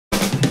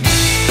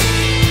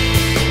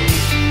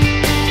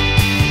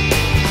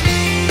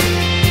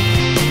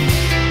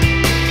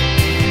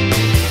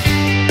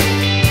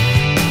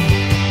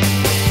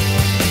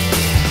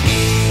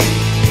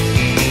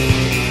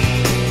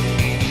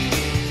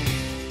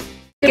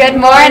Good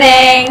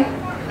morning.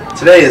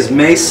 Today is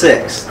May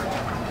 6th.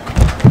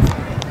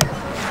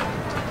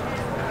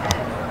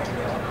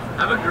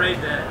 Have a great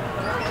day.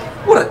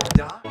 What a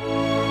dot.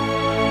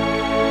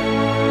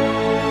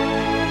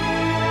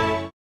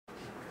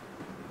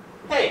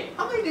 Hey,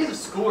 how many days of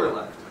school are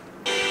left?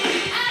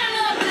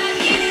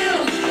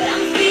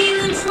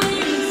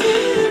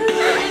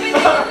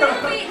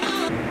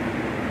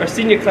 Our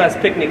senior class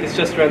picnic is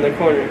just around the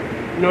corner.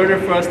 In order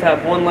for us to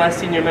have one last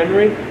senior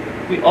memory,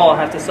 we all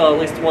have to sell at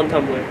least one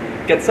tumbler.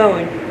 Get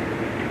selling.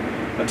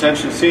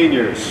 Attention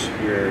seniors,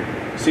 your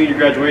senior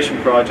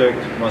graduation project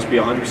must be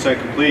 100%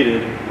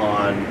 completed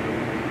on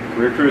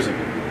career cruising.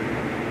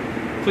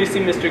 Please see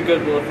Mr.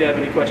 Goodwill if you have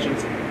any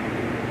questions.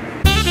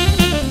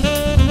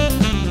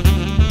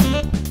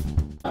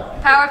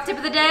 Power up tip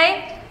of the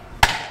day,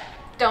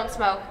 don't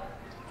smoke.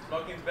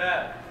 Smoking's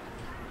bad.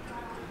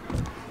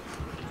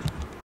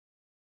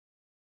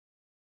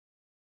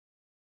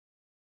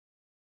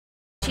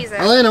 Cheese.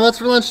 Elena, what's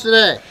for lunch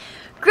today?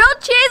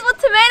 Grilled cheese with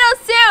tomato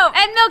soup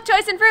and milk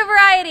choice and fruit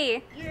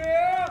variety.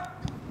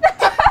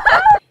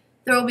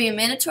 There will be a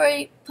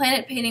mandatory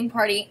planet painting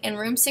party in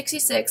room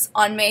 66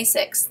 on May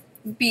 6th.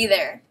 Be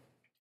there.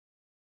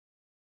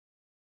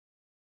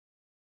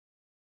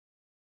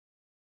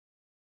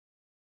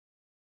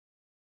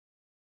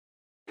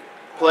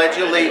 Pledge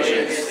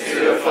allegiance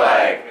to the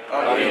flag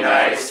of the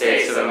United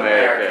States of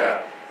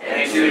America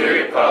and to the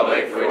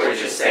republic for which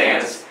it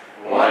stands,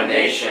 one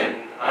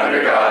nation,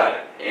 under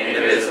God,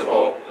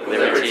 indivisible, with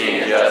liberty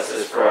and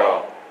justice for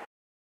all.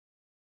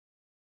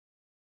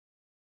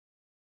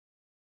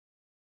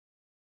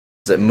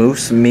 Is it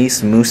moose,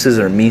 meese, mooses,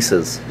 or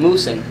mises?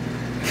 Moosing.